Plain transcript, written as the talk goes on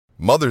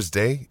Mother's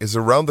Day is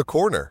around the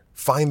corner.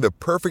 Find the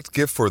perfect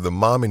gift for the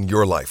mom in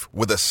your life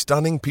with a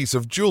stunning piece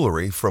of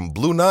jewelry from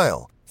Blue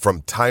Nile.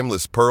 From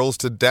timeless pearls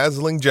to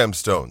dazzling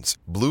gemstones,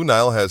 Blue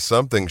Nile has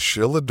something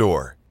she'll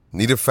adore.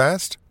 Need it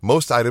fast?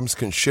 Most items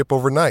can ship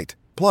overnight.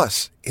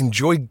 Plus,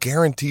 enjoy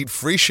guaranteed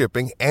free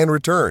shipping and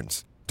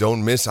returns.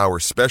 Don't miss our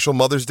special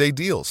Mother's Day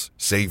deals.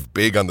 Save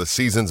big on the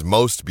season's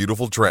most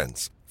beautiful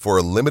trends. For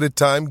a limited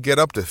time, get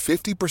up to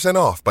 50%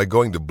 off by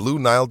going to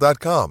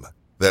BlueNile.com.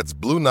 That's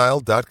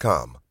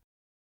BlueNile.com.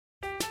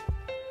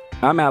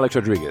 I'm Alex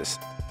Rodriguez.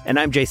 And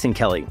I'm Jason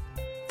Kelly.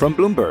 From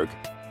Bloomberg,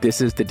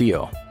 this is The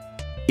Deal.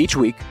 Each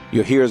week,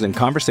 you'll hear us in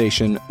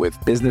conversation with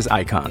business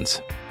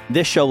icons.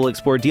 This show will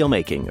explore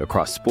deal-making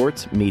across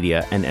sports,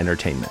 media, and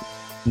entertainment.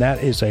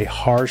 That is a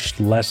harsh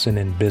lesson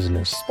in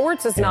business.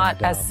 Sports is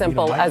not as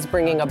simple as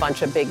bringing a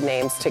bunch of big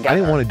names together. I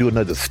didn't want to do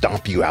another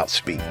stomp you out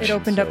speech. It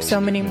opened up so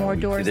many more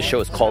doors. The show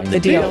is called The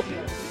Deal.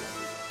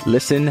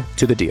 Listen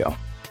to The Deal.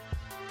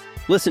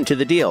 Listen to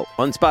The Deal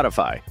on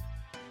Spotify.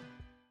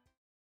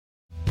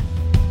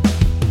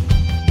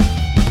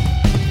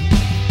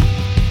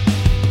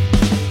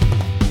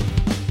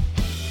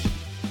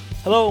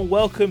 Hello and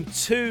welcome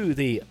to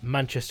the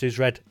Manchester is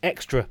Red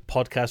Extra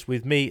podcast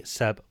with me,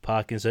 Seb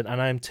Parkinson,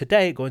 and I'm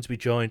today going to be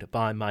joined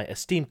by my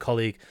esteemed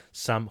colleague,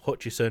 Sam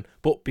Hutchison.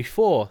 But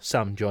before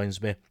Sam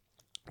joins me,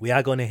 we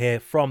are going to hear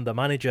from the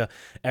manager,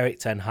 Erik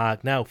ten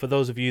Hag. Now, for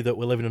those of you that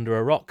were living under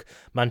a rock,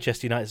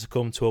 Manchester United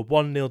succumbed to a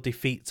 1-0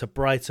 defeat to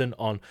Brighton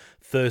on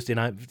Thursday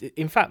night.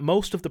 In fact,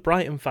 most of the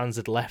Brighton fans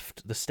had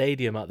left the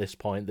stadium at this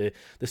point. The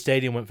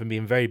stadium went from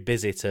being very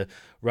busy to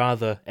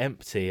rather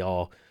empty,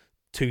 or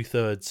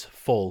two-thirds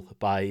full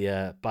by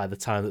the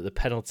time that the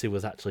penalty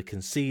was actually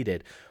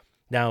conceded.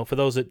 Now, for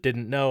those that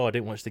didn't know or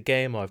didn't watch the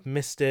game or have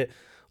missed it,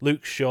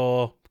 Luke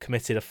Shaw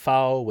committed a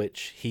foul,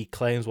 which he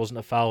claims wasn't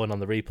a foul, and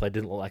on the replay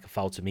didn't look like a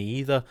foul to me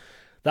either.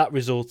 That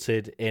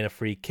resulted in a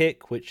free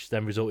kick, which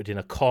then resulted in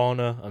a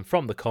corner, and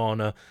from the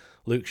corner,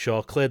 Luke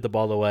Shaw cleared the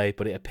ball away,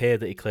 but it appeared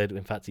that he cleared,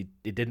 in fact, it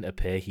didn't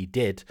appear, he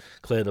did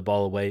clear the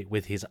ball away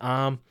with his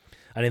arm.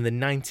 And in the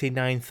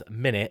 99th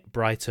minute,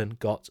 Brighton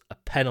got a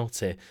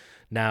penalty.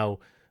 Now,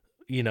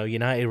 you know,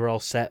 United were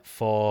all set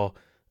for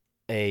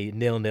a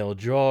 0-0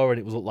 draw, and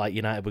it looked like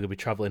United were going to be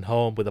travelling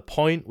home with a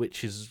point,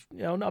 which is,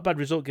 you know, not a bad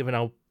result given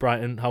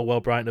how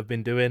well Brighton have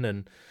been doing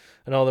and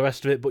all the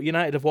rest of it. But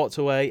United have walked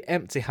away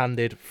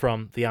empty-handed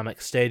from the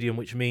Amex Stadium,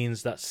 which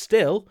means that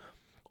still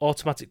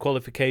automatic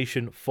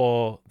qualification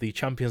for the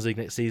Champions League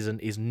next season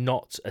is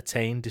not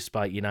attained,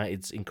 despite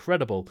United's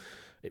incredible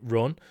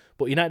run.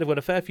 But United have got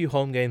a fair few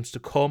home games to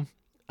come,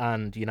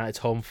 and United's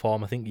home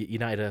form, I think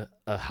United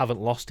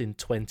haven't lost in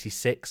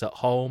 26 at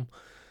home.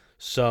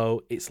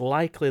 So it's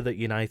likely that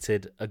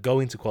United are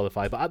going to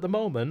qualify. But at the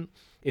moment,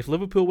 if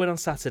Liverpool win on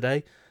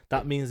Saturday,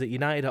 that means that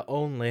United are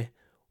only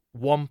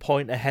 1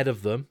 point ahead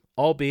of them,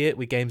 albeit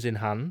with games in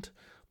hand.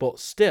 But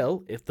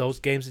still, if those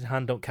games in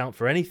hand don't count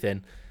for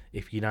anything,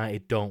 if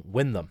United don't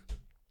win them.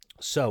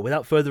 So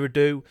without further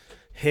ado,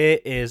 here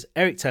is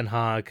Erik ten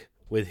Hag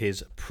with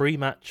his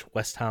pre-match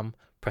West Ham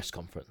press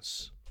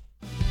conference.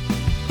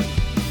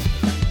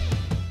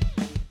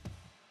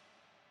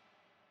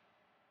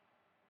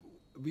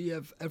 We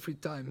have every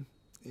time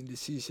in the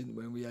season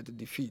when we had a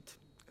defeat,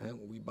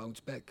 we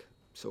bounce back.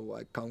 So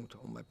I count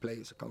on my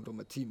players, I count on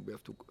my team. We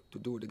have to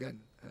do it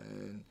again.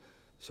 And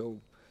so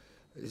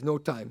there's no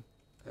time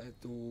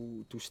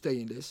to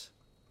stay in this.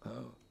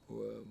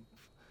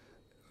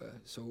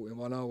 So in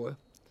 1 hour,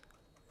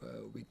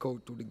 we go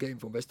to the game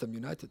from West Ham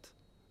United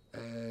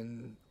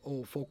and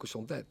all focus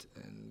on that.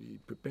 And we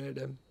prepare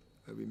them,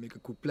 we make a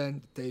good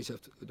plan.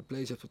 The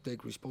players have to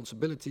take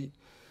responsibility.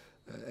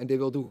 And they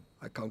will do.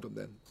 I count on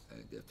them.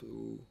 They have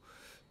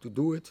to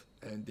do it,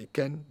 and they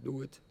can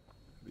do it,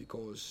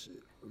 because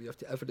we have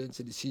the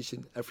evidence in the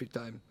season every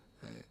time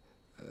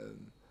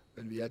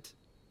when we had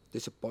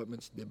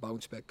disappointments, they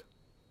bounce back.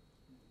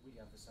 We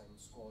have the same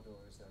squad,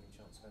 or is there any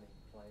chance of any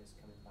players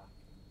coming back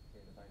and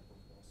being available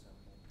for the West Ham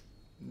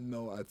game?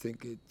 No, I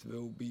think it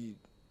will be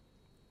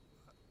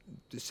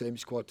the same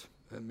squad,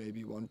 and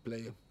maybe one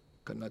player,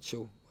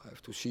 Garnacho, I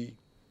have to see.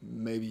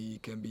 Maybe he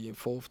can be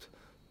involved,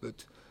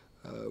 but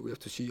we have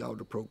to see how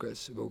the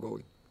progress will go.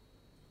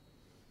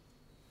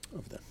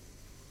 Over there.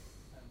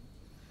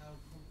 How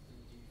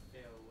confident do you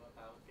feel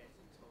about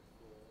getting top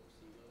four?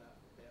 Obviously, you've got that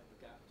bit of a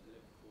gap to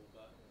Liverpool,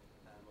 but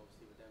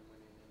obviously with them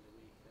winning in the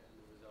week and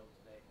the result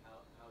today, how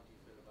do you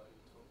feel about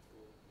your top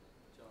four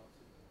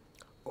chances?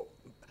 Oh,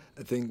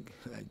 I think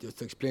I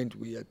just explained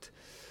we had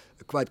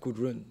a quite good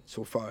run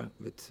so far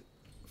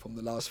from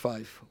the last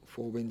 4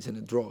 wins and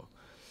a draw.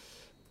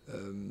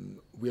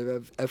 We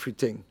have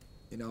everything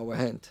in our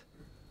hand.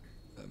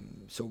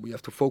 So we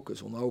have to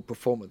focus on our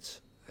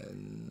performance,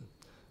 and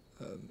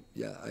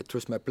I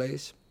trust my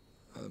players.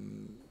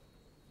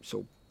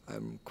 So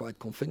I'm quite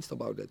convinced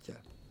about that. Yeah.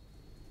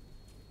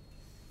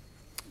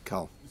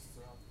 Carl.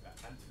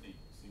 Anthony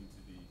seemed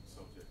to be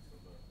subject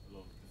of a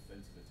lot of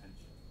defensive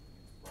attention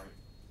against Brighton.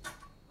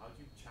 How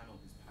do you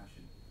channel his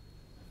passion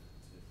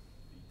to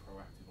be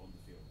proactive on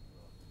the field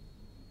rather than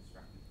be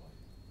distracted by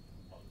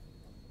other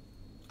things?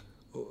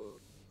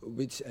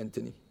 Which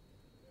Anthony?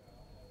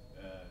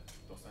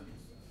 Dos Santos.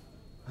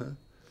 Huh?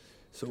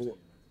 So,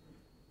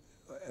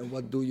 and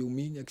what do you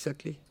mean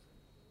exactly?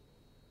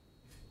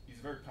 He's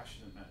a very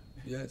passionate man.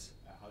 Yes.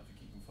 How do you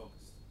keep him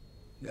focused?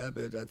 Yeah,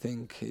 but I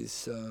think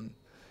his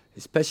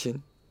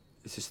passion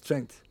is his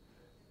strength,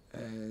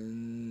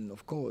 and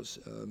of course,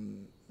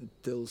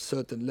 until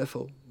certain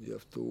level, you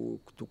have to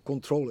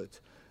control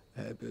it.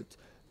 But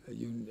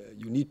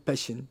you need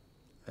passion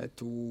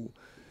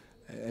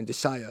and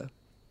desire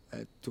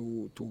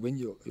to win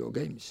your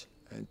games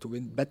and to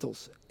win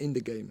battles in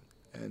the game.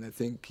 And I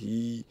think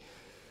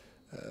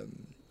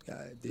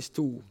this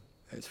too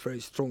is very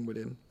strong with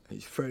him.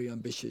 He's very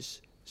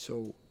ambitious.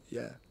 So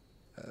yeah,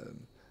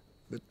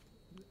 but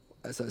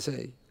as I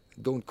say,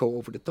 don't go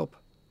over the top.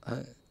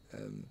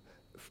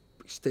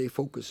 Stay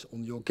focused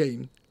on your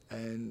game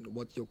and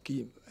what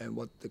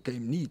the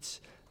game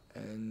needs.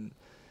 And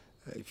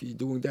if you're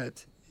doing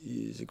that,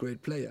 he is a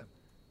great player.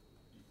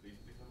 Do you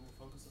think he's more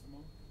focused at the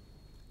moment?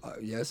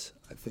 Yes,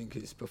 I think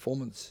his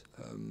performance,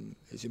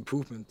 his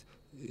improvement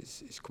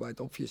is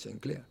quite obvious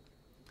and clear.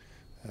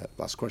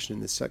 Last question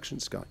in this section,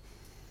 Sky.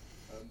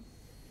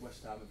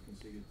 West Ham have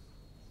conceded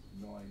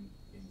 9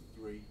 in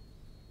 3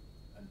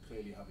 and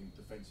clearly having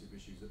defensive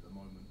issues at the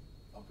moment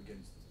up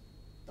against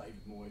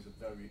David Moyes, a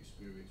very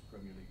experienced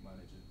Premier League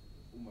manager.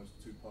 Almost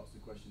two parts to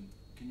the question.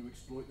 Can you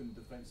exploit them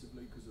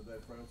defensively because of their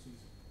frailties?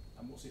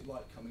 And what's it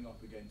like coming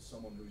up against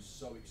someone who's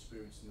so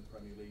experienced in the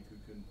Premier League who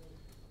can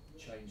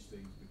change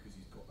things because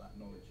he's got that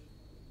knowledge?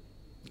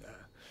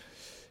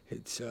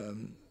 It's,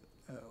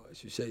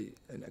 as you say,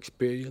 an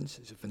experience.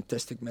 He's a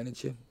fantastic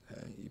manager.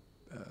 He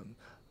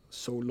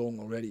so long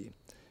already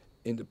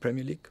in the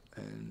Premier League,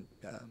 and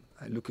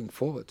I'm looking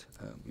forward.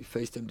 We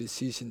faced them this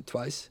season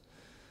twice,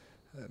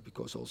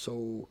 because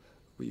also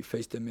we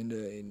faced them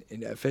in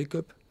the FA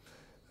Cup.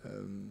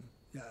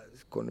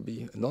 It's going to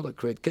be another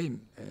great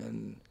game,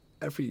 and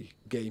every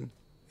game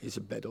is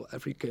a battle.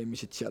 Every game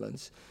is a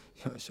challenge.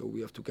 So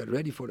we have to get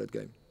ready for that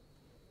game.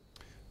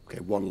 Okay,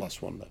 one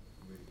last one then.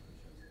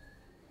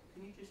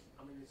 Can you just,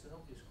 I mean, it's an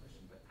obvious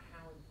question, but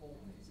how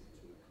important is it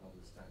to a club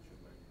the stature of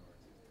Man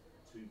United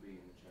to be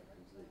in the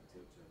Champions League,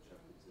 to have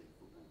Champions League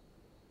football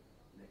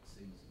next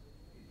season?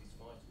 It's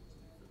vital,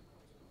 isn't it, for the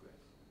club to progress?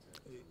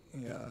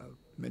 Yeah,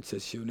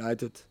 Manchester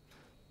United,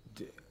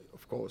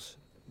 of course,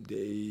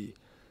 we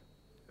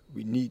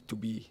need to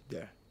be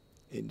there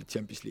in the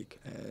Champions League,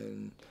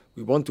 and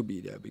we want to be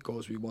there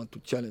because we want to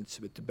challenge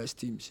with the best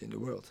teams in the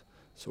world.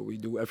 So we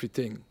do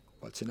everything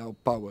what's in our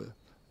power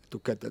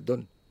to get that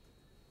done.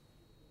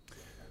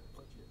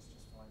 Budget's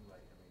just fine,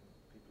 right? I mean,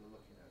 people are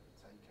looking at the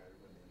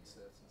takeover and the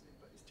uncertainty,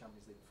 but is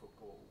Champions League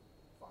football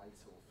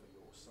vital for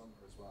your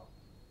summer as well?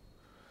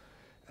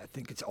 I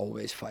think it's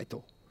always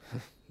vital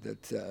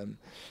that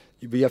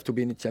we have to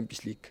be in the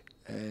Champions League,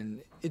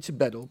 and it's a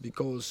battle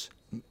because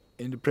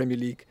in the Premier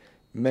League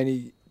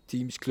many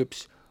teams,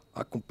 clubs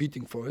are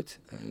competing for it,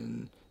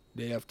 and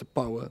they have the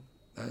power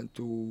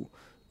to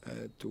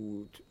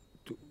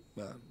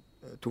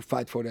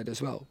fight for that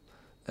as well.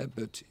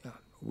 But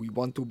we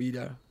want to be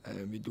there,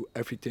 and we do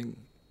everything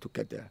to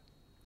get there.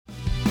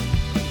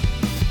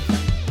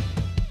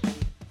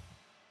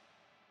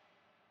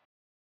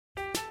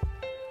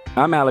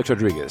 I'm Alex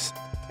Rodriguez.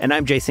 And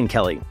I'm Jason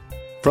Kelly.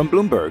 From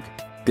Bloomberg,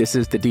 this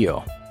is The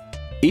Deal.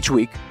 Each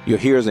week, you'll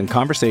hear us in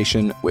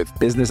conversation with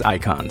business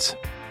icons.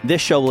 This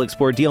show will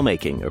explore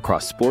deal-making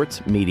across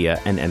sports,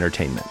 media, and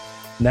entertainment.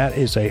 That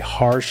is a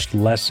harsh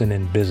lesson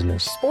in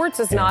business.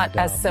 Sports is not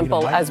as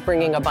simple as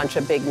bringing a bunch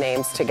of big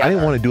names together. I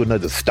didn't want to do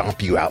another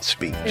stomp you out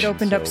speech. It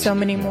opened up so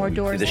many more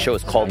doors. The show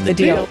is called The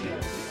Deal.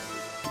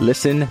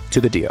 Listen to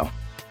The Deal.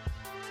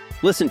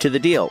 Listen to The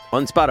Deal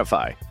on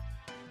Spotify.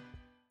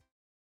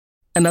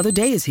 Another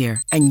day is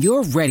here, and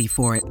you're ready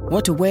for it.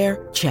 What to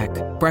wear? Check.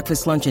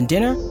 Breakfast, lunch, and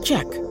dinner?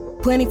 Check.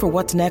 Planning for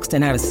what's next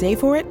and how to save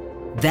for it?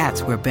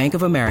 That's where Bank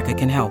of America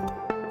can help.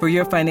 For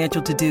your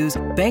financial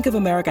to-dos, Bank of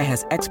America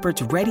has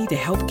experts ready to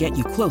help get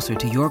you closer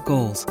to your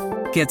goals.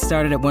 Get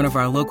started at one of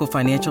our local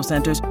financial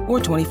centers or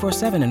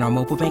 24/7 in our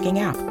mobile banking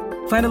app.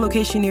 Find a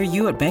location near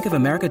you at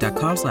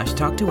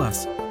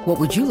bankofamerica.com/talktous. What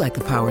would you like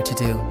the power to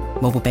do?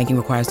 Mobile banking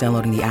requires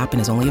downloading the app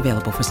and is only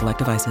available for select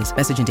devices.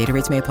 Message and data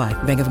rates may apply.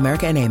 Bank of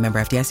America N.A., member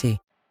FDIC.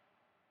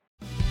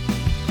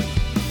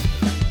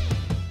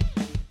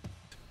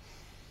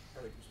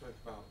 Eric, you spoke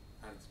about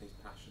Anthony's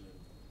passion and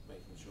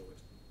making sure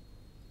it's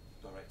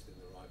directed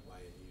in the right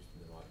way and used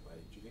in the right way.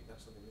 Do you think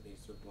that's something that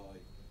needs to apply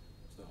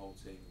to the whole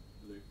team?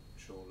 Luke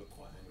Shaw looked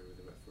quite angry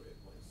with the referee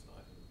at points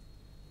tonight, and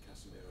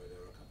Casemiro,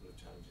 there were a couple of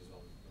challenges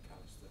on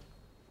McAllister.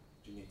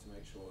 Do you need to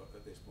make sure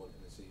at this point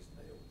in the season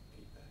they all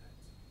keep their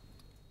heads?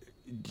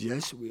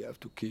 Yes, we have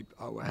to keep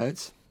our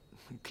heads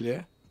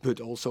clear, but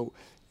also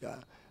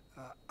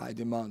I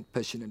demand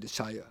passion and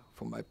desire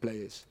from my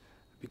players,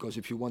 because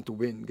if you want to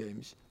win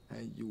games,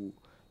 you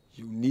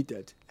need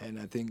that, and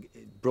I think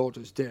it brought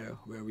us there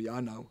where we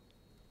are now.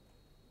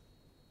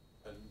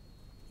 And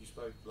you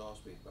spoke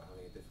last week about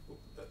having a difficult,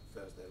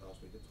 Thursday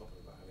last week at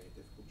Tottenham, about having a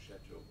difficult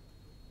schedule.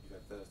 You've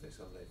had Thursday,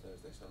 Sunday.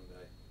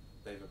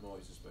 David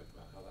Moyes has spoken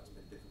about how that's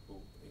been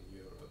difficult in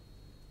Europe.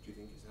 Do you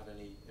think it's had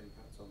any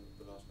impact on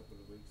the last couple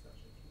of weeks,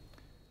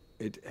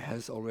 actually? It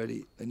has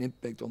already an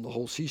impact on the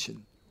whole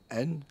season,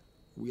 and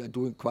we are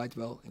doing quite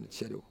well in the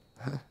shadow.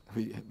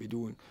 We're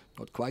doing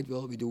not quite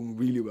well, we're doing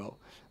really well.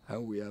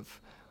 We have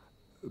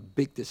a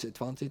big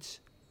disadvantage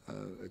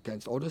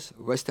against others.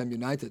 West Ham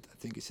United, I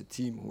think, is a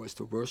team who has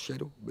the worst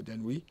shadow, but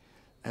then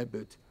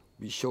but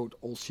we showed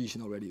all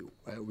season already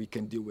we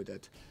can deal with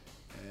that.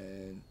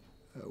 And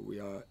we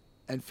are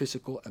and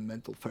physical and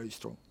mental very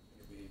strong.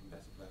 You'll be even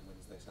better playing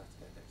Wednesday,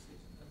 Saturday next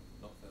season,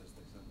 not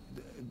Thursday,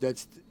 Sunday.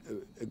 That's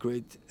a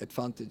great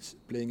advantage.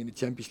 Playing in the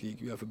Champions League,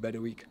 you have a better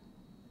week.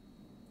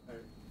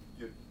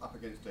 You're up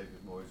against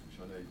David Moyes, which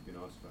I know you've been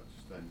asked about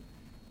just then.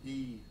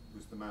 He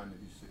was the man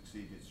who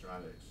succeeded Sir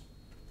Alex,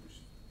 which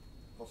is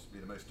possibly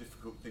the most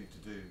difficult thing to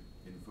do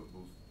in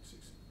football,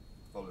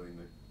 following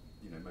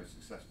the most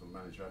successful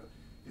manager ever.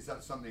 Is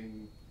that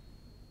something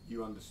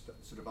you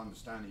sort of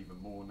understand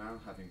even more now,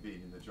 having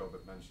been in the job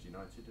at Manchester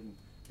United? And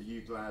are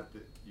you glad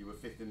that you were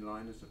fifth in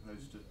line as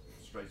opposed to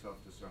straight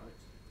after Sir Alex?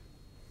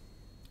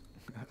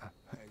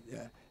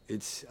 Yeah,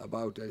 it's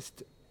about what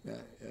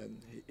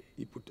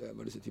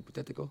is it,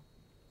 hypothetical?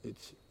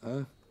 It's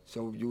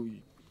so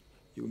you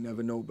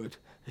never know, but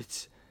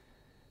it's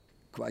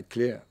quite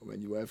clear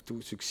when you have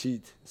to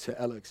succeed Sir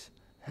Alex.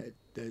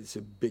 That is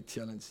a big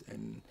challenge,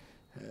 and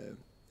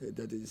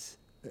that is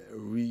a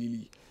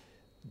really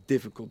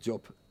difficult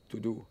job to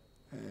do.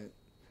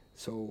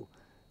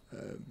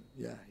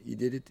 He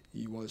did it.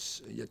 He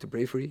had the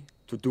bravery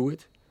to do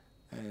it,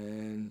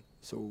 and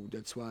so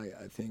that's why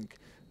I think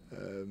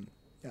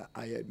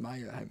I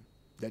admire him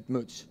that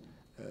much.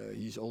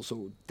 He's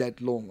also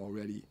that long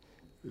already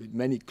with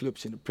many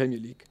clubs in the Premier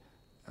League.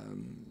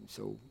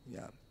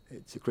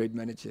 It's a great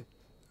manager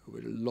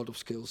with a lot of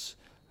skills,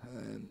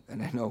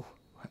 and I know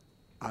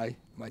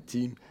my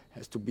team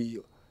has to be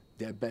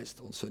their best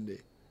on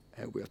Sunday.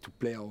 We have to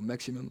play our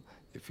maximum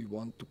if we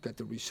want to get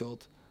the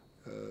result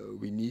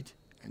we need,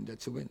 and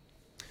that's a win.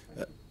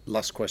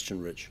 Last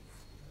question, Rich.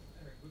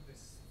 Eric, with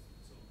this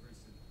sort of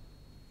recent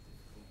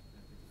difficult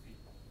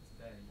defeat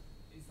today,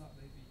 is that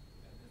maybe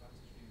an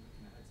advantage for you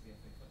looking ahead to the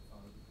FA Cup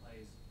final? The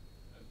players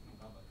have not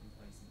got that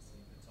complacency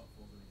the top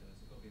four really does.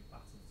 It's got to be a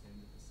battle to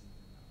end the season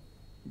now.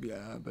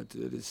 Yeah, but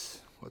it is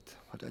what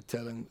I'm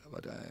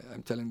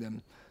telling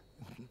them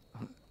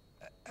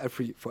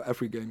for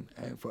every game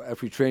and for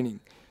every training.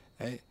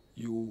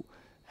 You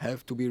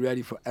have to be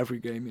ready for every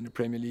game in the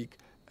Premier League.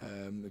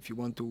 If you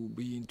want to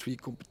be in 4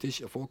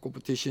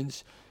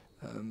 competitions,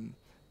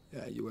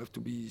 you have to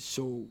be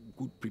so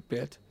good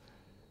prepared.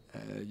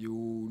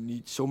 You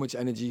need so much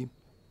energy.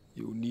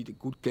 You need a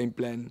good game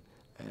plan,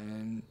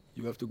 and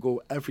you have to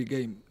go every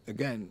game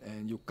again.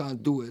 And you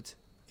can't do it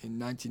in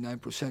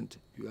 99%.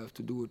 You have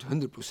to do it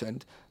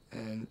 100%,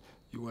 and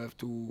you have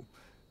to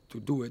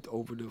do it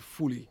over the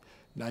fully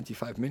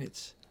 95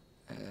 minutes.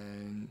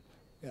 And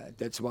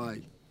that's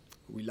why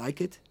we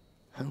like it.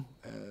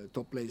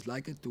 Top players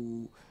like it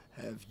to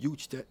have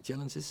huge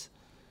challenges,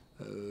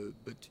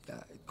 but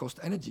it costs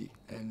energy.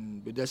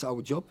 But that's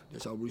our job.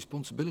 That's our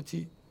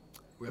responsibility.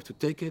 We have to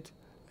take it,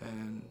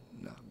 and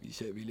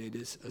we lay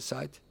this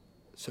aside.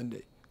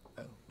 Sunday,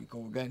 we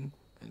go again,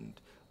 and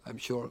I'm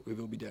sure we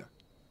will be there.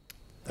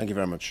 Thank you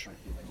very much.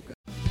 Okay.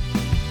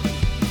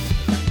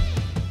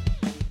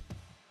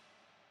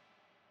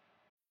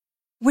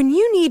 When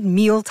you need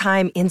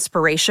mealtime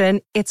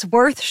inspiration, it's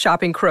worth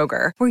shopping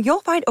Kroger, where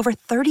you'll find over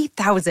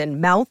 30,000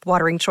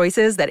 mouth-watering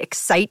choices that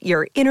excite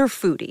your inner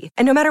foodie.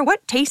 And no matter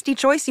what tasty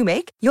choice you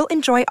make, you'll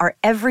enjoy our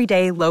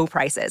everyday low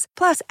prices,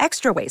 plus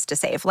extra ways to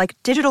save, like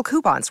digital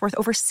coupons worth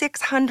over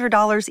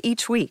 $600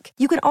 each week.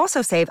 You can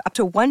also save up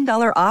to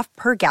 $1 off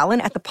per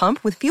gallon at the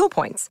pump with fuel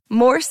points.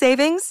 More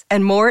savings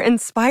and more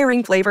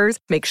inspiring flavors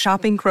make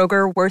shopping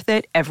Kroger worth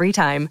it every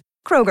time.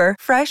 Kroger,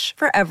 fresh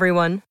for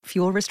everyone.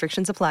 Fuel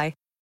restrictions apply.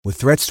 With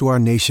threats to our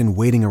nation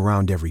waiting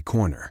around every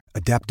corner,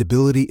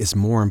 adaptability is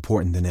more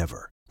important than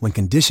ever. When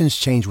conditions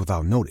change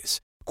without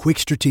notice, quick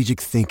strategic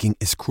thinking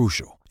is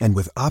crucial. And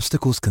with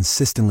obstacles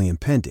consistently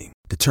impending,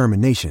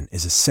 determination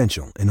is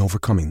essential in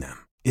overcoming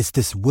them. It's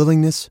this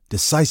willingness,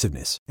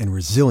 decisiveness, and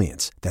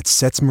resilience that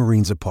sets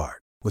Marines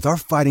apart. With our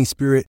fighting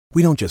spirit,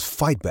 we don't just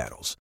fight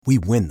battles, we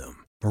win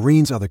them.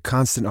 Marines are the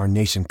constant our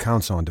nation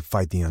counts on to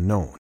fight the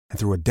unknown. And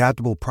through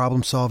adaptable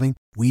problem solving,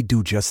 we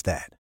do just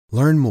that.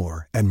 Learn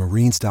more at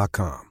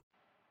marines.com.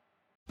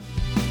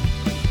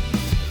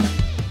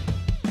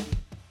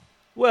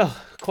 Well,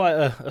 quite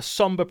a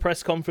somber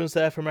press conference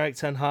there from Erik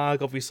ten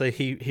Hag. Obviously,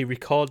 he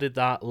recorded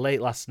that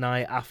late last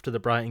night after the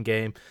Brighton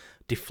game,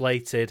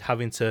 deflated,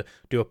 having to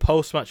do a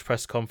post-match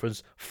press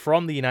conference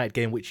from the United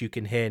game, which you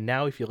can hear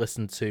now if you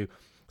listen to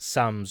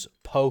Sam's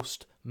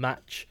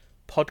post-match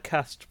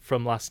podcast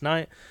from last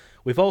night.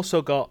 We've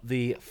also got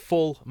the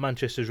full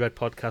Manchester's Red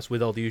podcast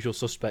with all the usual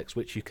suspects,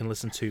 which you can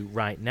listen to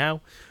right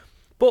now.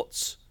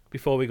 But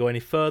before we go any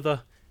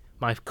further,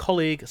 my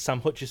colleague Sam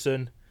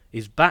Hutchison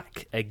is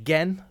back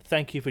again.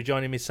 Thank you for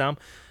joining me, Sam.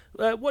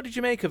 What did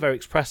you make of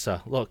Erik's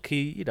presser? Look,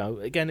 he,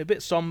 again, a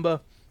bit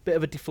somber, bit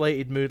of a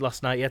deflated mood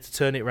last night. He had to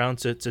turn it around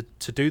to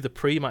do the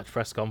pre-match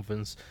press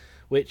conference,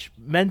 which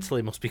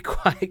mentally must be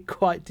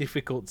quite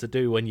difficult to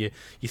do when you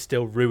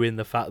still ruin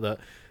the fact that,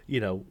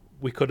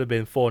 we could have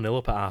been 4-0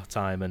 up at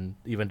half-time and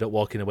you end up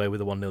walking away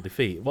with a 1-0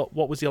 defeat.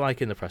 What was he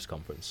like in the press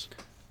conference?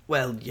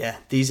 Well, yeah,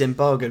 these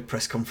embargoed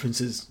press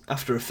conferences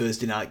after a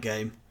Thursday night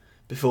game,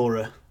 before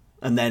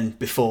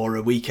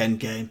a weekend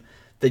game,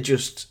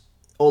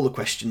 all the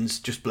questions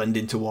just blend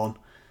into one.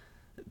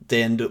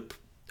 They end up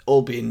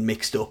all being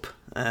mixed up.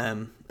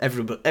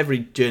 Every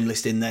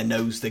journalist in there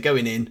knows they're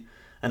going in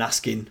and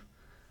asking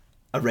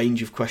a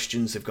range of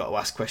questions. They've got to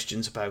ask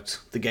questions about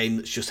the game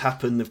that's just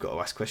happened. They've got to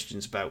ask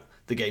questions about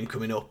the game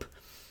coming up.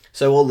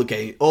 So all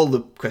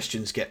the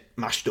questions get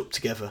mashed up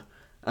together,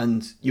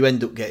 and you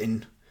end up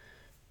getting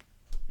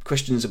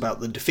questions about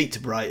the defeat to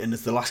Brighton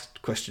as the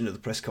last question of the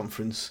press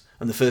conference,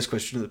 and the first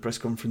question of the press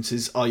conference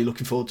is, "Are you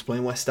looking forward to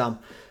playing West Ham?"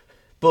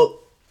 But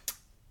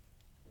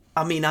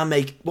I mean,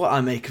 what I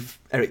make of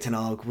Erik ten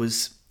Hag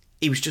was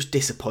he was just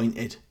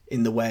disappointed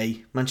in the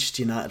way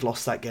Manchester United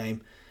lost that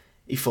game.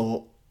 He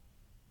thought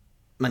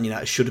Man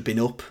United should have been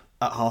up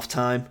at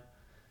half-time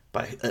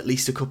by at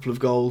least a couple of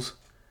goals.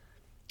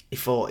 He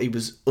thought he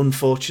was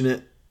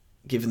unfortunate,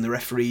 given the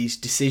referee's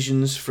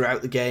decisions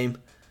throughout the game,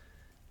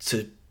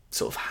 to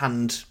sort of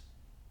hand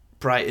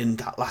Brighton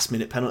that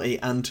last-minute penalty.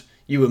 And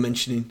you were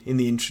mentioning in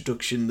the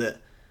introduction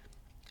that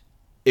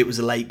it was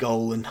a late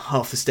goal and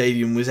half the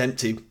stadium was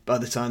empty by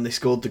the time they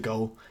scored the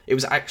goal. It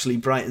was actually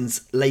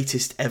Brighton's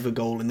latest ever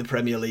goal in the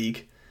Premier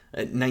League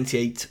at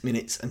 98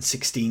 minutes and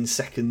 16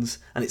 seconds,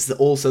 and it's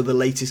also the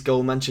latest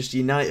goal Manchester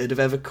United have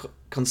ever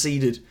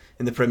conceded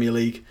in the Premier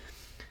League.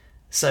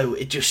 So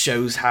it just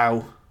shows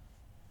how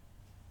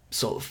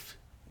sort of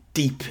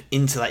deep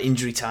into that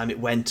injury time it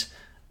went,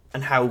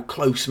 and how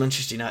close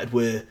Manchester United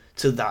were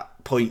to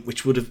that point,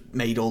 which would have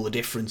made all the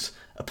difference.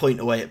 A point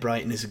away at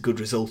Brighton is a good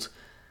result,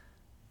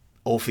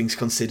 all things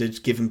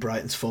considered, given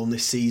Brighton's form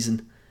this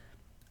season.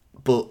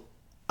 But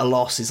a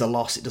loss is a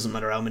loss. It doesn't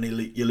matter how many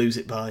you lose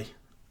it by.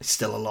 It's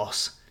still a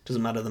loss. It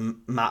doesn't matter the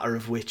matter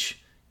of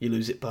which you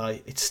lose it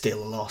by. It's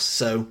still a loss.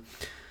 So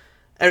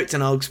Erik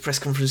ten Hag's press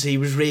conference, he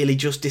was really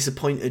just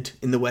disappointed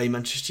in the way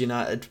Manchester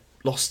United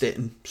lost it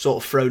and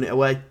sort of thrown it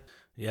away.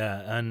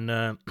 Yeah,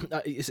 and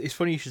it's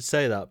funny you should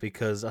say that,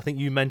 because I think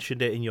you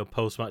mentioned it in your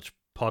post-match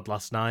pod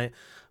last night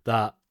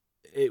that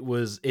it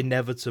was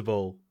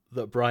inevitable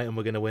that Brighton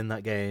were going to win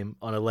that game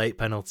on a late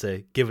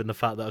penalty, given the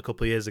fact that a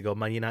couple of years ago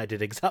Man United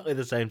did exactly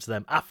the same to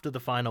them after the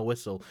final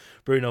whistle.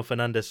 Bruno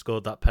Fernandes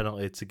scored that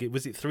penalty to get,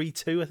 was it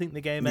 3-2? I think the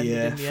game ended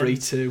in the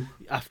 3-2. end.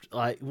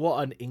 After,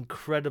 what an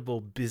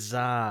incredible,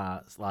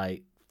 bizarre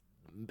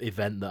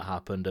event that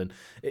happened, and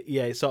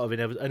it's sort of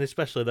inevitable. And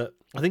especially that,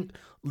 I think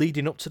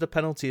leading up to the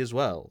penalty as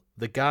well,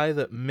 the guy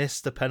that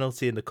missed the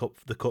penalty in the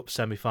cup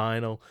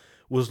semi-final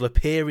was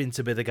appearing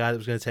to be the guy that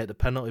was going to take the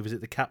penalty. Was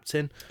it the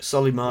captain?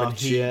 Solly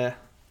March,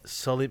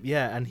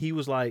 and he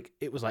was like,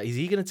 is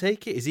he going to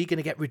take it? Is he going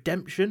to get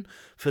redemption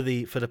for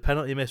the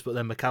penalty miss? But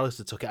then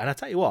McAllister took it, and I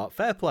tell you what,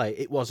 fair play,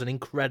 it was an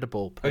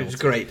incredible penalty. It was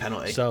a great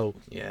penalty. So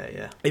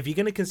yeah, if you're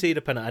going to concede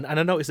a penalty, and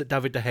I noticed that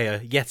David De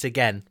Gea yet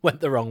again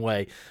went the wrong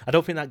way. I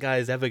don't think that guy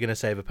is ever going to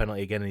save a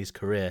penalty again in his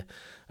career,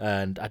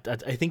 and I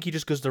think he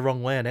just goes the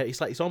wrong way, and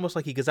it's almost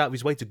like he goes out of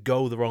his way to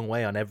go the wrong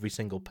way on every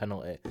single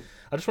penalty.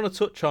 I just want to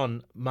touch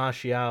on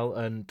Martial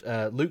and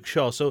Luke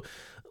Shaw. So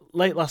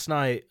late last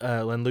night,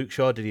 when Luke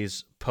Shaw did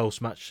his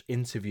post-match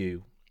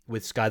interview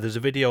with Sky, there's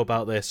a video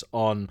about this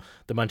on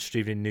the Manchester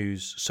Evening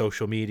News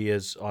social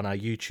medias, on our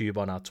YouTube,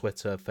 on our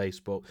Twitter,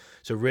 Facebook.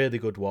 It's a really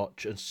good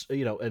watch,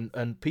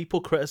 and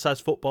people criticise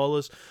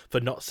footballers for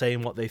not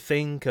saying what they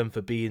think and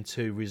for being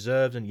too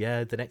reserved and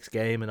the next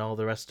game and all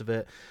the rest of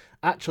it.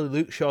 Actually,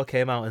 Luke Shaw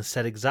came out and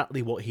said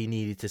exactly what he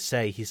needed to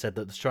say. He said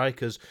that the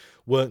strikers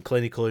weren't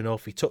clinical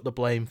enough. He took the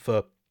blame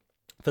for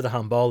the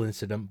handball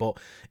incident, but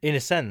in a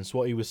sense,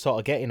 what he was sort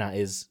of getting at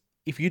is,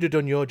 if you'd have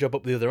done your job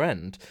up the other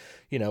end,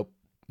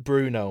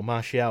 Bruno,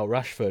 Martial,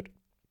 Rashford,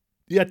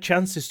 you had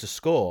chances to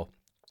score,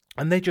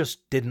 and they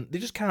just didn't. They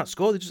just can't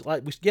score. They just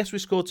we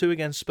scored 2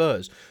 against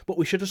Spurs, but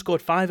we should have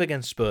scored 5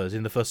 against Spurs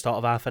in the first start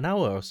of half an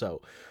hour or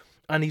so.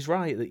 And he's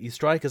right that your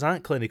strikers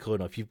aren't clinical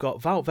enough. You've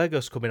got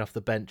Weghorst coming off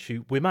the bench,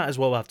 who we might as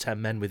well have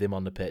 10 men with him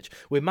on the pitch.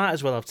 We might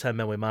as well have 10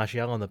 men with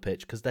Martial on the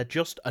pitch, because they're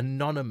just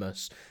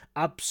anonymous,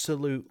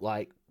 absolute,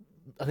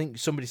 I think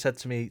somebody said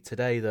to me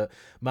today that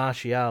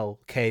Martial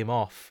came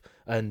off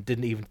and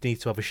didn't even need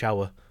to have a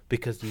shower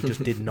because he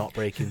just did not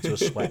break into a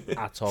sweat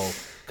at all,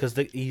 because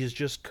he is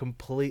just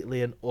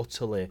completely and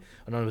utterly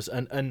anonymous.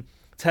 And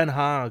Ten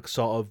Hag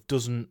sort of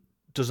doesn't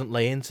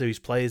lay into his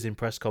players in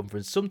press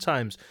conference.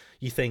 Sometimes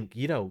you think,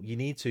 you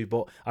need to,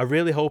 but I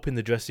really hope in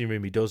the dressing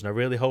room he does, and I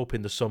really hope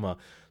in the summer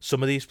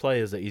some of these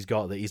players that he's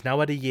got, that he's now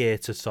had a year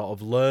to sort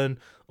of learn,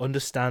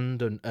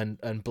 understand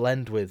and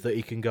blend with, that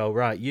he can go,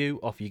 right, you,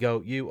 off you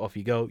go, you, off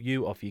you go,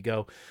 you, off you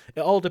go.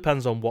 It all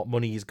depends on what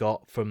money he's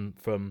got from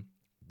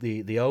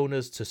the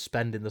owners to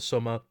spend in the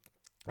summer.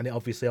 And it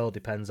obviously all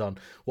depends on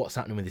what's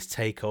happening with his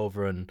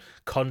takeover and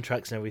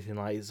contracts and everything.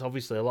 Like, it's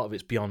obviously a lot of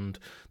it's beyond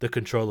the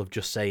control of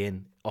just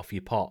saying off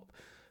your pop.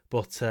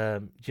 But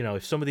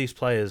if some of these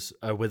players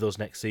are with us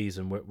next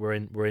season,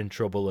 we're in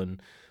trouble.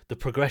 And the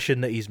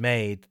progression that he's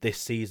made this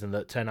season,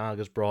 that Ten Hag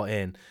has brought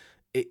in,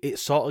 it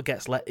sort of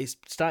gets it's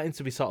starting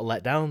to be sort of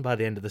let down by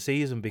the end of the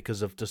season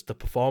because of just the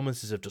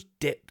performances have just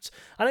dipped.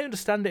 And I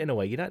understand it in a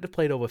way. United have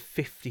played over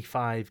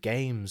 55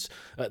 games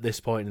at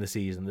this point in the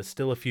season. There's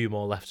still a few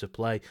more left to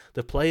play.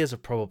 The players are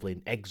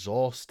probably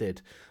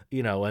exhausted,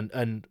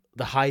 and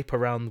the hype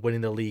around winning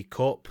the League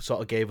Cup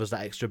sort of gave us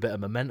that extra bit of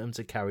momentum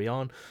to carry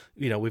on.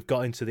 We've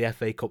got into the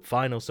FA Cup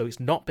final, so it's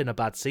not been a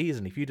bad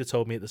season. If you'd have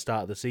told me at the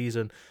start of the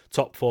season,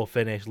 top 4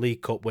 finish,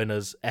 League Cup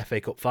winners, FA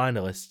Cup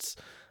finalists,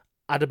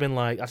 I'd have been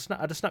like, I'd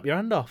have snapped your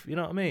hand off, you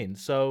know what I mean?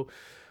 So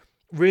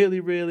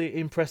really, really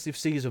impressive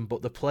season,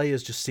 but the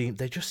players just seem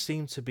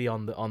to be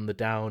on the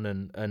down,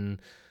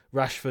 and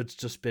Rashford's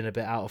just been a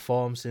bit out of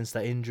form since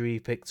that injury he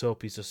picked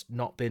up. He's just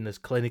not been as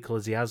clinical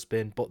as he has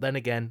been. But then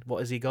again, what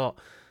has he got?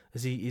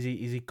 Is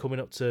he coming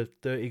up to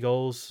 30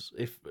 goals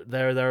if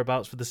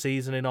thereabouts for the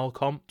season in all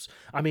comps?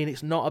 I mean,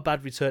 it's not a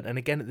bad return. And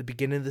again, at the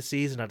beginning of the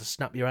season, I'd have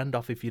snapped your hand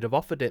off if you'd have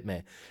offered it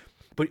me.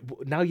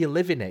 But now you're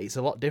living it. It's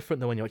a lot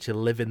different than when you actually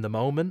live in the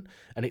moment,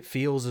 and it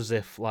feels as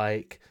if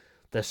like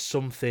there's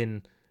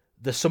something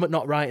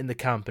not right in the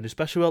camp, and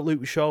especially what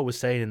Luke Shaw was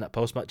saying in that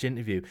post-match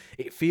interview,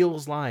 it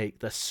feels like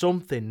there's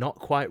something not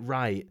quite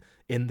right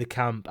in the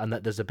camp, and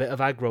that there's a bit of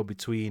aggro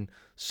between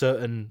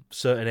certain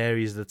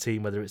areas of the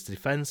team, whether it's the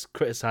defence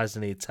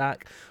criticising the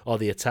attack or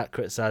the attack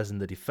criticising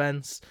the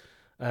defence.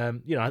 I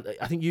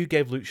think you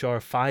gave Luke Shaw a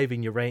 5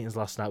 in your ratings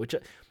last night, which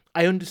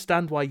I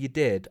understand why you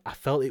did. I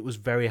felt it was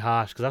very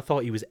harsh because I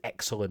thought he was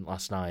excellent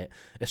last night,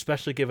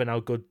 especially given how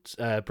good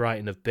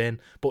Brighton have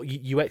been. But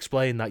you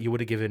explained that you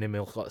would have given him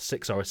a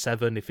 6 or a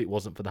 7 if it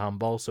wasn't for the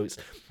handball, so it's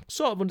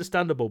sort of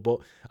understandable.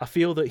 But I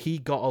feel that he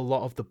got a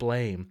lot of the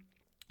blame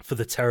for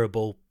the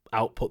terrible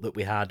output that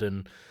we had.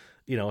 And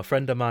a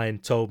friend of mine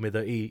told me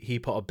that he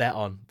put a bet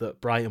on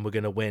that Brighton were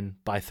going to win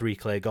by 3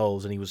 clear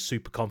goals, and he was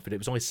super confident.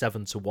 It was only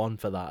 7-1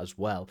 for that as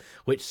well,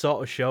 which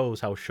sort of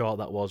shows how short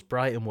that was.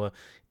 Brighton were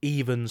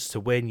evens to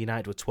win,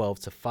 United were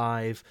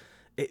 12-5.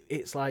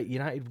 It's like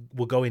United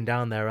were going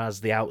down there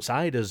as the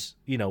outsiders,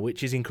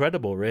 which is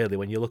incredible, really,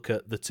 when you look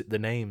at the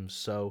names.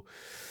 So,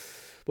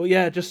 but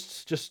yeah,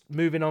 just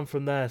moving on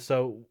from there.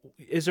 So,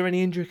 is there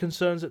any injury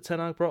concerns that Ten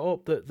Hag brought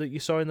up that you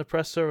saw in the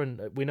presser?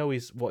 And we know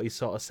what he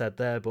sort of said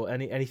there, but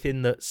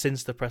anything that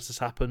since the press has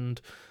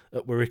happened,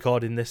 we're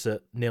recording this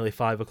at nearly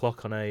 5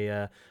 o'clock on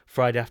a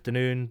Friday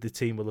afternoon. The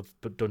team will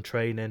have done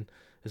training.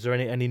 Is there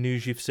any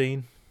news you've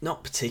seen?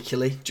 Not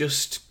particularly,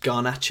 just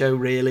Garnacho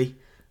really.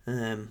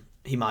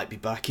 He might be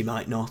back, he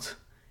might not,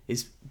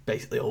 is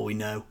basically all we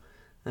know.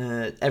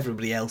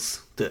 Everybody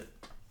else that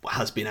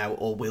has been out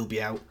or will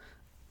be out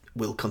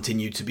will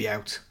continue to be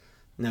out.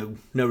 No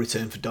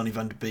return for Donny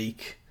van de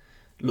Beek.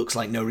 Looks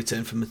like no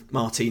return for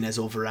Martinez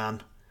or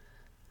Varane.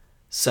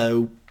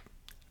 So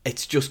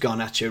it's just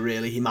Garnacho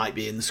really. He might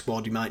be in the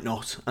squad, he might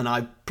not. And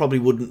I probably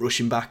wouldn't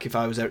rush him back if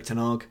I was Erik ten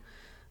Hag.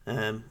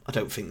 I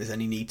don't think there's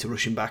any need to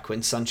rush him back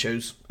when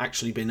Sancho's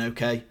actually been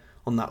okay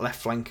on that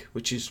left flank,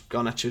 which is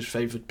Garnacho's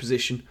favoured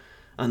position,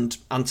 and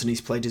Antony's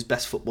played his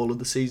best football of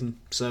the season.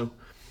 So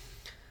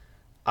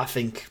I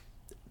think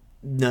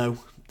there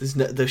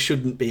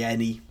shouldn't be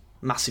any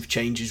massive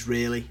changes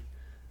really.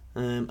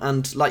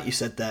 And like you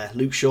said there,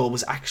 Luke Shaw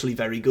was actually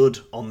very good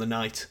on the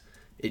night.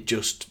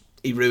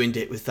 He ruined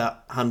it with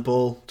that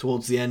handball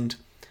towards the end,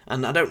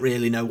 and I don't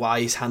really know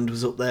why his hand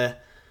was up there.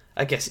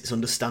 I guess it's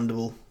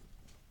understandable.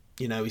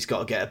 He's got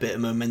to get a bit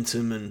of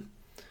momentum and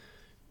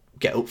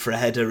get up for a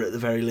header at the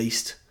very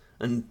least.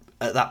 And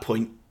at that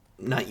point,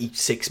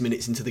 96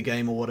 minutes into the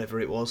game or whatever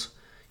it was,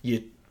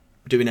 you're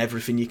doing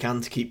everything you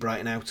can to keep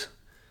Brighton out.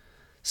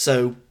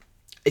 So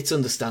it's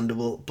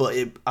understandable, but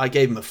I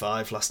gave him a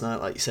 5 last night,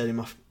 like you said, in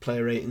my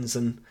player ratings.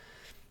 And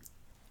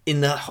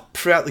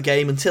throughout the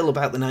game, until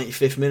about the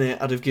 95th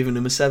minute, I'd have given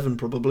him a 7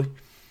 probably.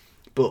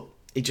 But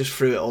he just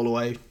threw it all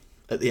away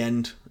at the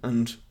end,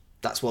 and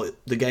that's what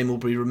the game will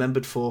be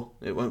remembered for.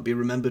 It won't be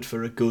remembered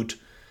for a good,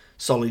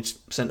 solid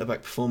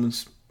centre-back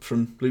performance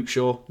from Luke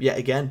Shaw yet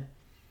again.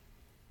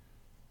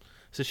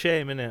 It's a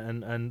shame, isn't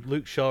it? And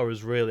Luke Shaw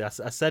is really... I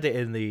said it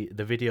in the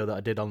video that I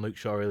did on Luke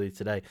Shaw earlier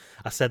today.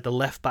 I said the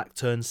left-back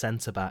turns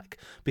centre-back,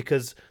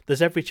 because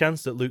there's every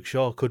chance that Luke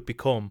Shaw could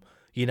become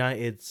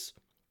United's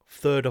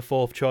 3rd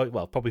or 4th choice,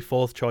 well, probably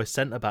 4th choice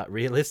centre-back,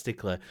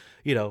 realistically.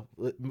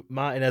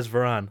 Martinez,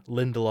 Varane,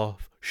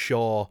 Lindelof,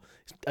 Shaw.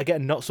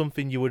 Again, not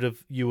something you would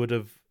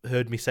have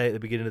heard me say at the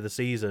beginning of the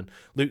season.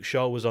 Luke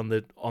Shaw was on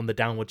the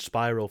downward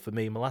spiral for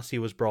me. Malacia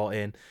was brought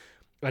in,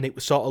 and it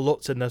was sort of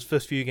looked in those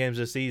first few games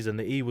of the season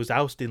that he was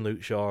ousting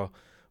Luke Shaw,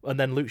 and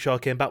then Luke Shaw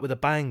came back with a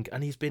bang,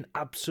 and he's been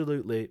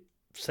absolutely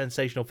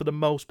sensational for the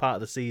most part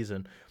of the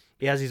season.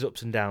 He has his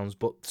ups and downs,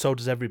 but so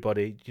does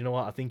everybody. You know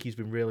what? I think he's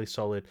been really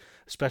solid,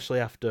 especially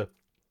after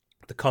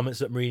the comments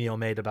that Mourinho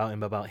made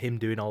about him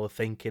doing all the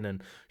thinking,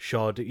 and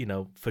Shaw,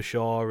 for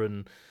Shaw,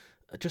 and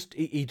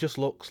he just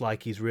looks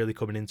like he's really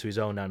coming into his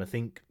own now. And I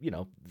think,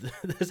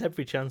 there's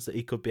every chance that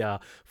he could be our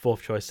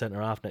fourth choice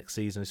centre half next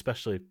season,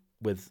 especially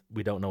with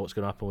we don't know what's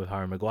going to happen with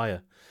Harry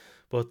Maguire.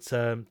 But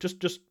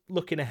just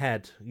looking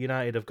ahead,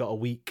 United have got a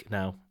week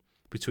now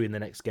between the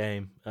next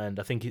game, and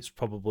I think it's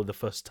probably the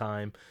first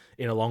time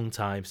in a long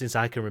time since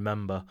I can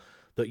remember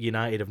that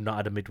United have not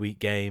had a midweek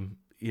game,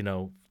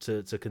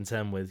 to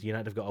contend with.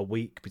 United have got a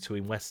week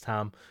between West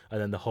Ham and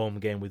then the home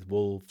game with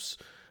Wolves,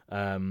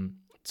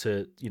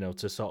 to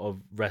sort of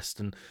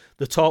rest. And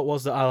the talk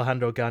was that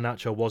Alejandro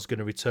Garnacho was going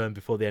to return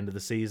before the end of the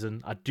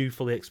season. I do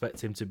fully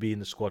expect him to be in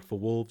the squad for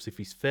Wolves if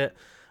he's fit,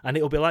 and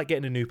it'll be like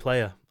getting a new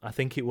player. I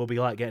think it will be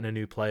like getting a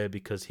new player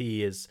because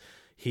he's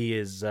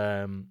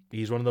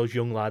one of those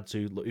young lads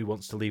who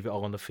wants to leave it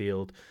all on the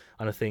field.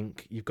 And I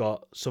think you've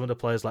got some of the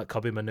players like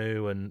Kobbie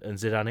Manu and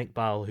Zidane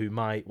Iqbal who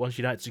might, once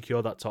United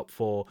secure that top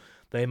four,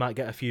 they might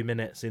get a few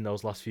minutes in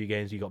those last few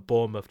games. You've got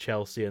Bournemouth,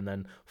 Chelsea, and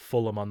then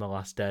Fulham on the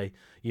last day.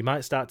 You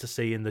might start to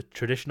see, in the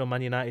traditional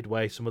Man United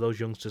way, some of those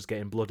youngsters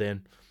getting blood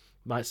in.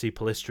 Might see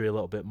Pellistri a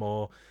little bit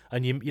more.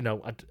 And,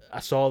 I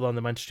saw on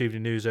the Manchester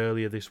Evening News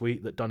earlier this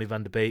week that Donny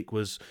van de Beek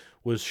was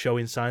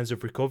showing signs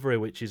of recovery,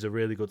 which is a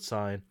really good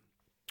sign.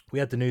 We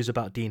had the news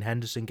about Dean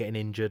Henderson getting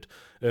injured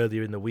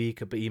earlier in the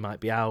week, but he might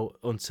be out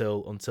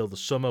until the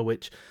summer,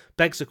 which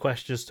begs the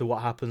question as to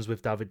what happens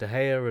with David De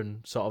Gea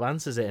and sort of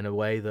answers it in a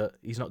way that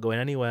he's not going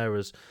anywhere.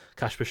 As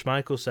Kasper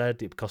Schmeichel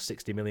said, it cost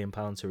 £60 million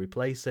to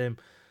replace him.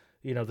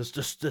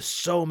 There's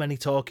so many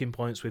talking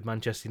points with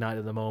Manchester United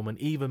at the moment,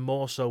 even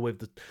more so with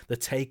the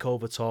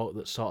takeover talk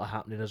that's sort of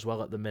happening as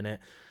well at the minute.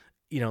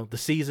 The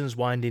season's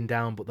winding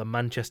down, but the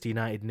Manchester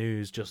United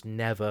news just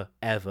never,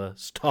 ever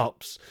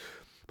stops.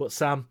 But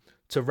Sam,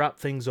 to wrap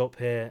things up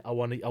here, I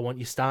want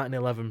you starting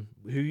 11.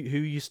 Who are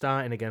you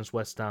starting against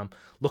West Ham?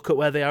 Look at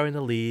where they are in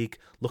the league.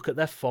 Look at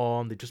their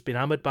form. They've just been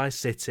hammered by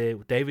City.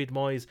 David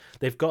Moyes.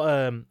 They've got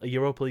a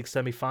Europa League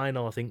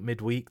semi-final, I think,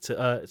 midweek.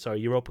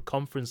 Europa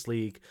Conference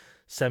League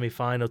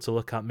semi-final to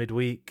look at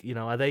midweek.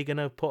 Are they going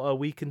to put a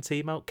weakened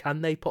team out?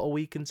 Can they put a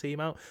weakened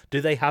team out?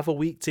 Do they have a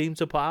weak team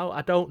to put out?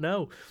 I don't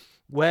know.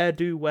 Where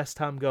do West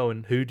Ham go,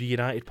 and who do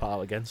United put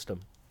out against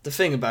them? The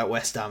thing about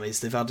West Ham is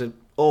they've had an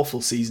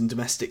awful season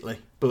domestically,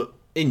 but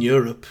in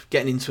Europe,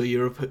 getting into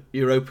a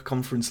Europa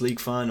Conference League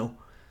final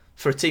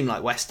for a team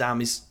like West Ham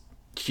is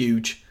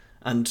huge.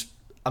 And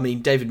I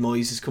mean, David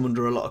Moyes has come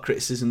under a lot of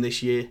criticism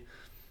this year.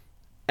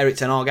 Erik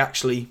ten Hag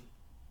actually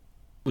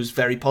was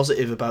very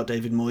positive about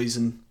David Moyes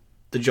and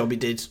the job he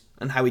did,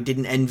 and how he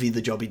didn't envy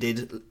the job he did,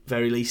 at the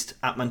very least,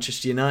 at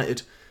Manchester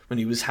United when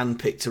he was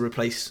handpicked to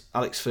replace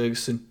Alex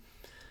Ferguson.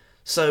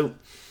 So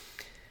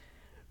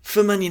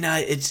for Man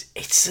United,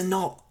 it's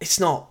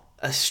not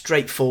a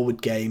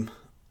straightforward game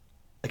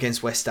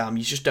against West Ham.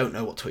 You just don't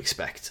know what to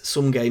expect.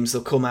 Some games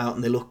they'll come out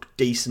and they look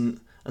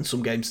decent, and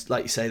some games,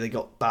 like you say, they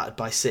got battered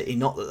by City.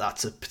 Not that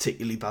that's a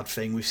particularly bad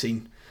thing. We've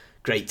seen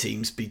great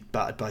teams be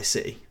battered by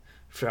City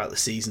throughout the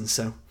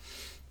season.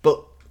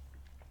 But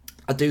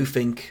I do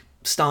think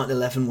starting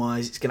 11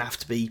 wise, it's going to have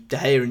to be De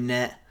Gea in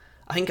net.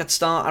 I think I'd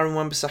start Aaron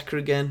Wan-Bissaka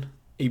again.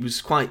 He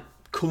was quite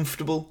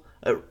comfortable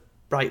at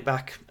right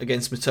back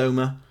against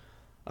Mitoma.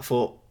 I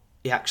thought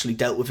he actually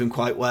dealt with him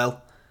quite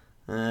well.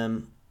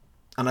 And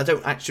I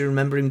don't actually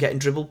remember him getting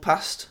dribbled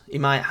past. He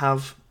might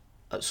have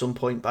at some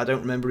point, but I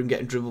don't remember him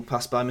getting dribbled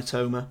past by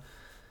Mitoma.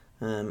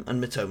 And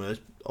Mitoma,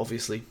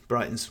 obviously,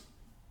 Brighton's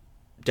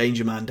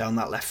danger man down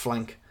that left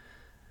flank.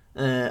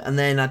 And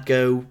then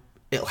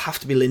it'll have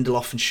to be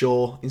Lindelof and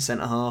Shaw in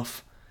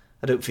centre-half.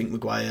 I don't think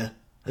Maguire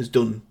has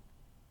done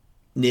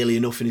nearly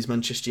enough in his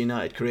Manchester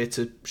United career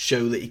to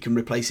show that he can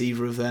replace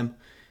either of them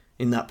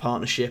in that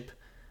partnership.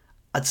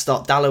 I'd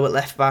start Dalot at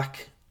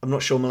left-back. I'm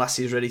not sure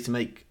Malacia is ready to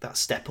make that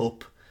step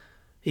up.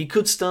 He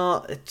could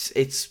start.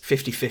 It's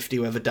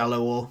 50-50 whether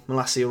Dalot or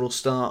Malacia will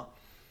start.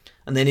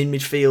 And then in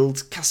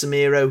midfield,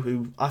 Casemiro,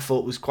 who I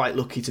thought was quite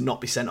lucky to not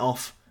be sent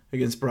off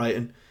against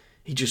Brighton.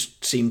 He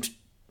just seemed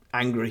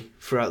angry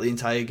throughout the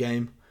entire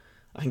game.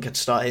 I think I'd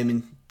start him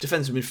in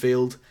defensive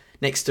midfield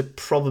next to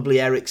probably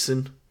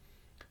Eriksen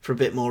for a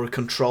bit more of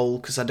control,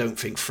 because I don't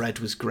think Fred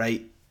was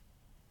great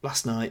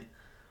last night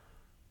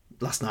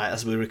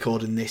as we're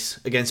recording this,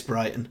 against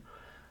Brighton.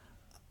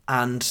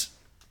 And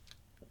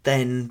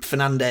then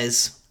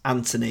Fernandes,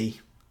 Antony.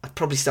 I'd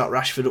probably start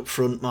Rashford up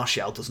front.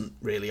 Martial doesn't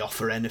really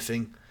offer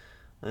anything.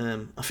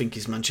 I think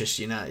his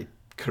Manchester United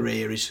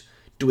career is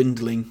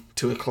dwindling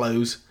to a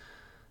close,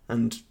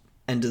 and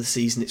end of the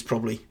season it's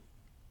probably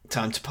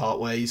time to part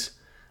ways.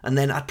 And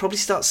then I'd probably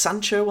start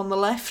Sancho on the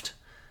left.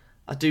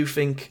 I do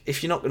think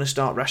if you're not going to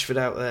start Rashford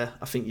out there,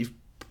 I think you've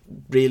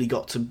really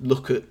got to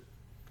look at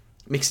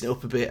mixing it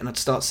up a bit, and I'd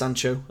start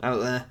Sancho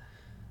out there.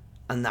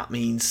 And that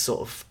means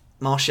sort of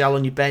Martial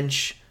on your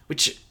bench,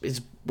 which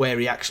is where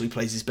he actually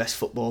plays his best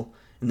football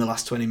in the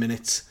last 20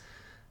 minutes.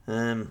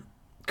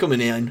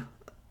 Coming in,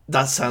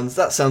 that sounds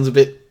a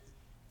bit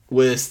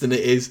worse than it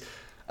is.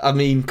 I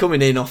mean,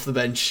 coming in off the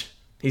bench,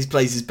 he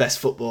plays his best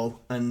football.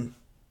 And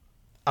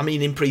I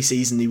mean, in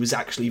pre-season, he was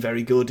actually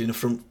very good in a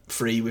front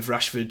three with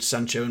Rashford,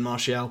 Sancho and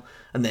Martial.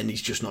 And then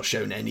he's just not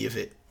shown any of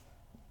it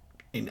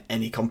in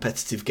any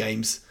competitive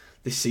games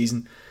this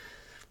season.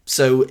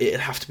 So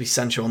it'd have to be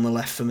Sancho on the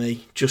left for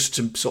me, just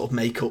to sort of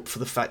make up for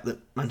the fact that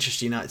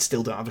Manchester United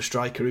still don't have a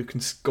striker who can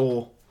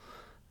score.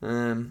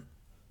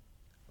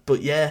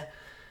 But yeah,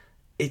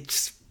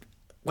 it's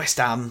West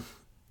Ham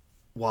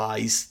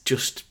wise,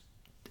 just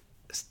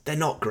they're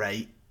not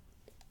great,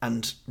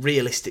 and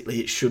realistically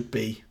it should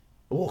be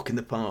a walk in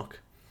the park.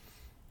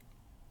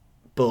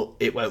 But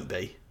it won't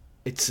be.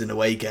 It's an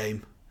away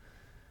game.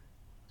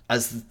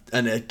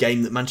 And a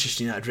game that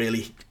Manchester United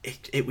really,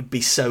 it would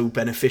be so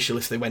beneficial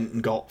if they went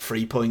and got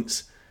 3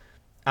 points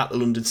at the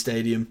London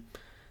Stadium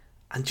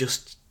and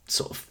just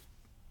sort of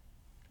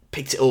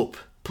picked it up,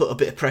 put a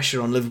bit of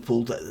pressure on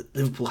Liverpool, that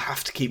Liverpool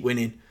have to keep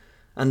winning.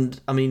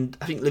 And I mean,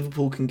 I think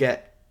Liverpool can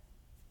get,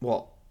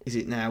 what is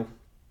it now,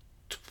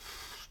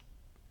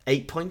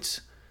 8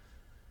 points?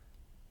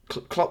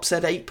 Klopp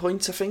said 8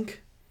 points, I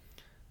think.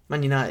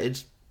 Man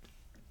United,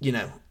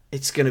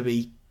 it's going to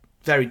be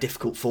very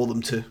difficult for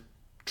them to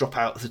drop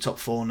out of the top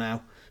four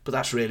now, but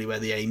that's really where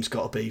the aim's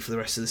got to be for the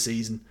rest of the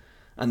season.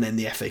 And then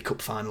the FA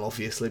Cup final,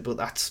 obviously, but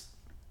that's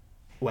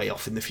way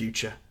off in the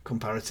future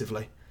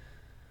comparatively.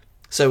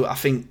 So I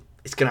think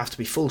it's going to have to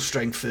be full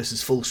strength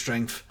versus full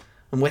strength,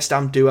 and West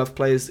Ham do have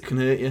players that can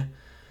hurt you.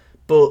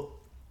 But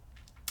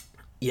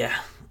yeah,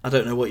 I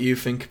don't know what you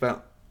think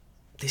about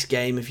this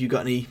game. Have you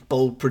got any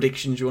bold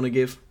predictions you want to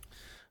give?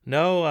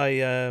 No,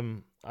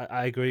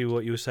 I agree with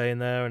what you were saying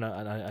there, and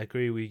I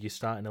agree with your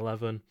starting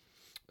 11.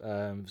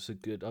 So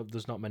good.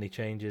 There's not many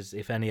changes,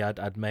 if any.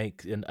 I'd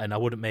make, and I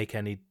wouldn't make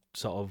any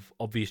sort of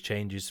obvious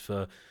changes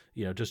for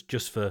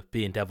just for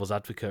being devil's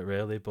advocate,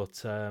 really.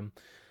 But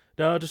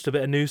no, just a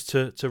bit of news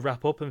to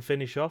wrap up and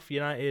finish off.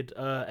 United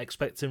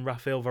expecting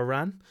Raphael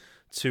Varane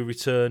to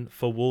return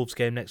for Wolves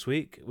game next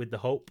week, with the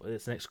hope.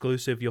 It's an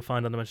exclusive you'll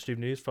find on the Manchester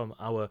News from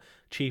our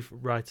chief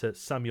writer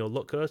Samuel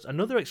Luckhurst.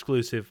 Another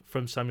exclusive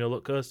from Samuel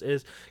Luckhurst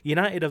is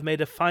United have made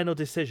a final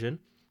decision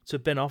to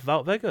bin off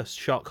Wout Weghorst.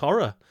 Shock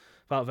horror.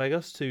 Wout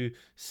Weghorst, who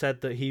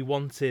said that he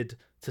wanted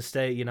to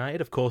stay at United.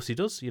 Of course he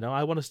does.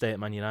 I want to stay at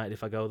Man United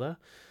if I go there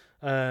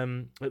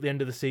at the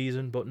end of the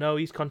season. But no,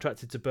 he's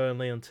contracted to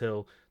Burnley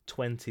until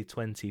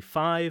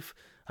 2025,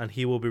 and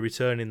he will be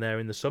returning there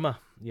in the summer.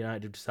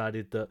 United have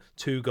decided that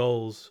 2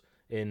 goals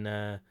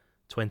in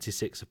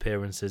 26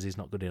 appearances is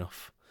not good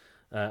enough.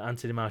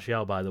 Anthony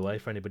Martial, by the way,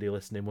 for anybody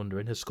listening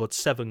wondering, has scored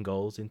 7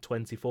 goals in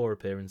 24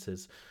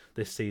 appearances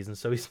this season.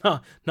 So he's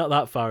not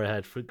that far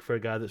ahead for a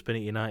guy that's been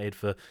at United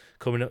for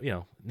coming up,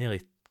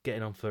 nearly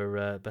getting on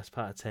for best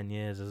part of 10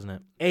 years, isn't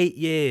it? 8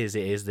 years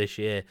it is this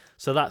year.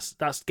 So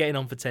that's getting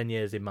on for 10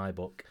 years in my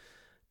book.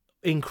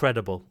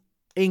 Incredible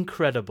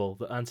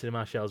that Anthony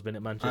Martial's been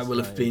at Manchester United. I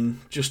will have been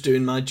just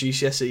doing my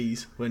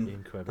GCSEs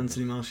when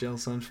Anthony Martial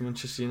signed for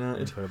Manchester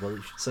United. Incredible.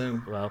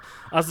 So, well,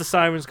 as the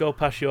sirens go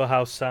past your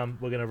house, Sam,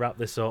 we're going to wrap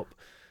this up.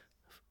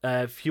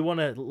 If you want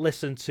to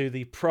listen to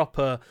the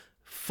proper,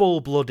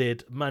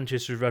 full-blooded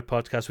Manchester Red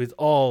podcast with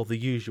all the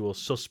usual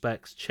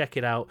suspects, check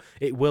it out.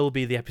 It will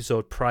be the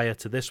episode prior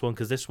to this one,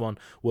 because this one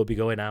will be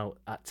going out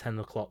at 10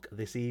 o'clock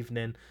this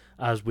evening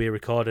as we're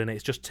recording.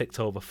 It's just ticked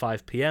over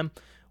 5 p.m.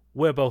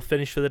 We're both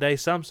finished for the day,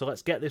 Sam, so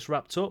let's get this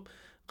wrapped up.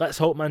 Let's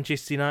hope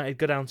Manchester United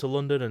go down to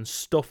London and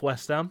stuff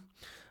West Ham,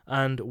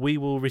 and we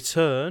will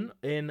return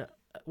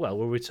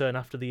we'll return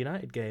after the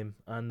United game,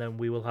 and then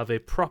we will have a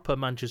proper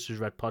Manchester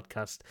Red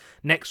podcast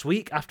next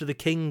week after the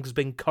King's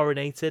been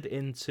coronated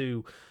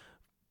into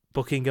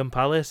Buckingham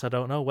Palace. I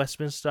don't know,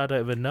 Westminster, I don't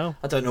even know.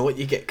 I don't know what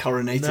you get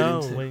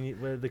coronated into.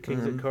 When the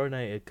Kings are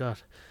coronated, God.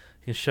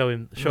 You can show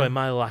him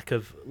my lack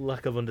of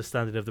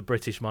understanding of the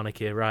British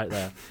monarchy right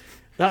there.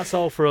 That's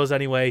all for us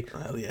anyway.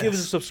 Well, yes. Give us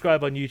a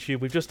subscribe on YouTube.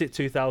 We've just hit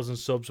 2,000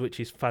 subs, which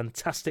is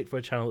fantastic for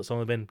a channel that's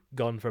only been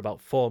gone for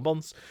about 4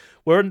 months.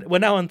 We're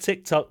now on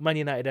TikTok, Man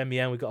United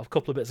MEN. We've got a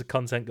couple of bits of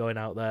content going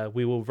out there.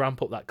 We will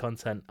ramp up that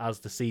content as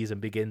the season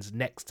begins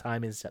next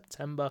time in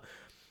September.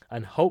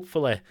 And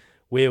hopefully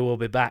we will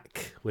be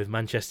back with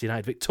Manchester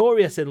United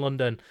victorious in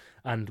London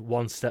and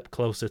one step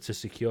closer to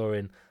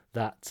securing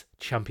that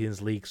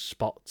Champions League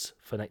spot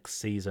for next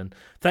season.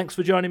 Thanks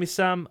for joining me,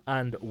 Sam,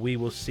 and we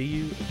will see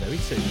you very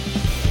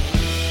soon.